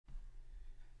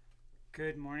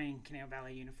Good morning, Canal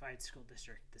Valley Unified School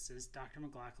District. This is Dr.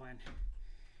 McLaughlin,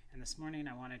 and this morning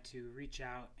I wanted to reach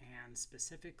out and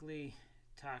specifically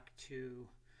talk to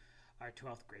our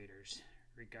 12th graders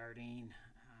regarding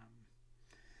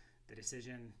the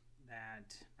decision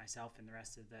that myself and the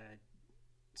rest of the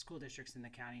school districts in the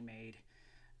county made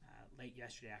late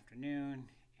yesterday afternoon,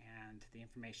 and the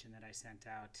information that I sent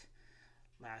out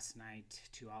last night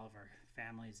to all of our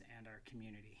families and our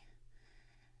community.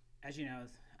 As you know,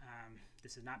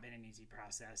 this has not been an easy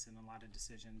process, and a lot of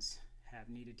decisions have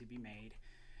needed to be made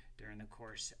during the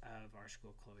course of our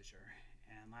school closure.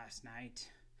 And last night,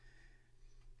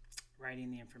 writing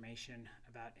the information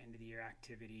about end of the year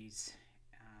activities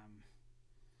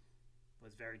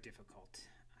was very difficult.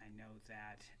 I know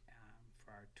that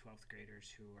for our 12th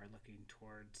graders who are looking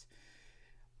towards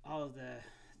all of the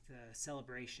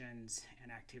celebrations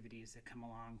and activities that come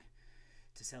along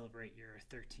to celebrate your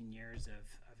 13 years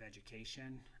of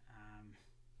education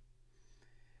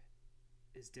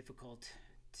is difficult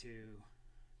to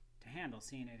handle,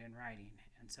 seeing it in writing.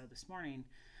 And so this morning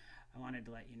I wanted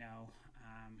to let you know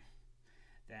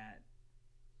that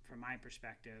from my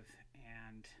perspective,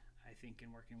 and I think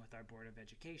in working with our Board of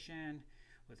Education,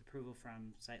 with approval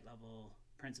from site level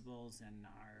principals and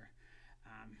our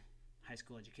high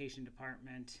school education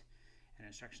department and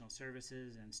instructional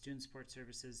services and student support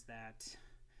services, that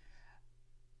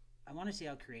I want to see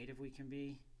how creative we can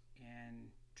be in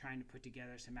trying to put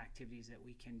together some activities that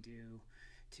we can do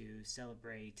to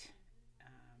celebrate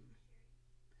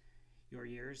your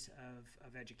years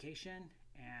of education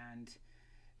and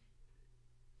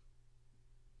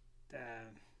the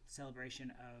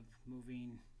celebration of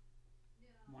moving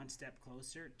one step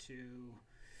closer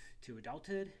to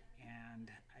adulthood. And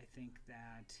I think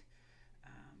that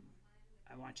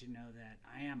I want you to know that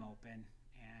I am open,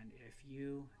 and if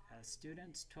you as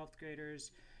students, 12th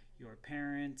graders, your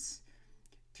parents,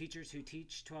 teachers who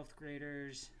teach 12th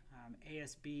graders,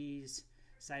 ASBs,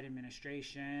 site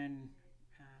administration,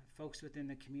 folks within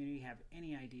the community have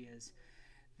any ideas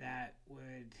that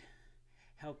would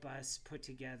help us put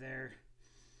together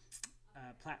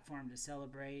a platform to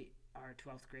celebrate our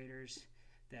 12th graders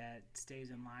that stays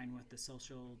in line with the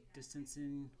social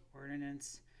distancing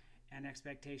ordinance and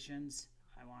expectations,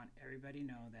 I want everybody to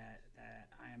know that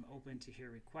I am open to hear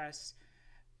requests,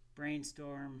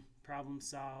 brainstorm, problem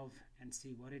solve, and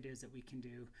see what it is that we can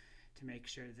do to make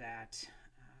sure that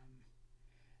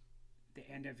the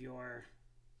end of your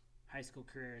high school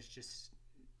career is just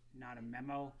not a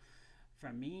memo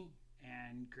from me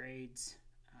and grades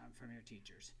from your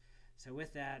teachers. So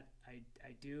with that,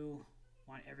 I do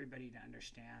want everybody to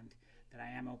understand that I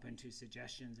am open to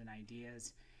suggestions and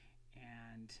ideas,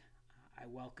 and I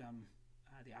welcome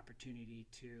the opportunity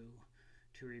to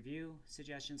review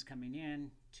suggestions coming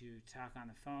in, to talk on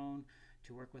the phone,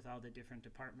 to work with all the different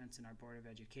departments in our Board of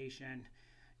Education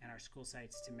and our school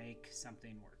sites to make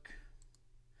something work.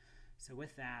 So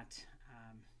with that,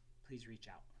 please reach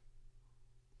out.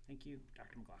 Thank you,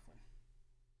 Dr. McLaughlin.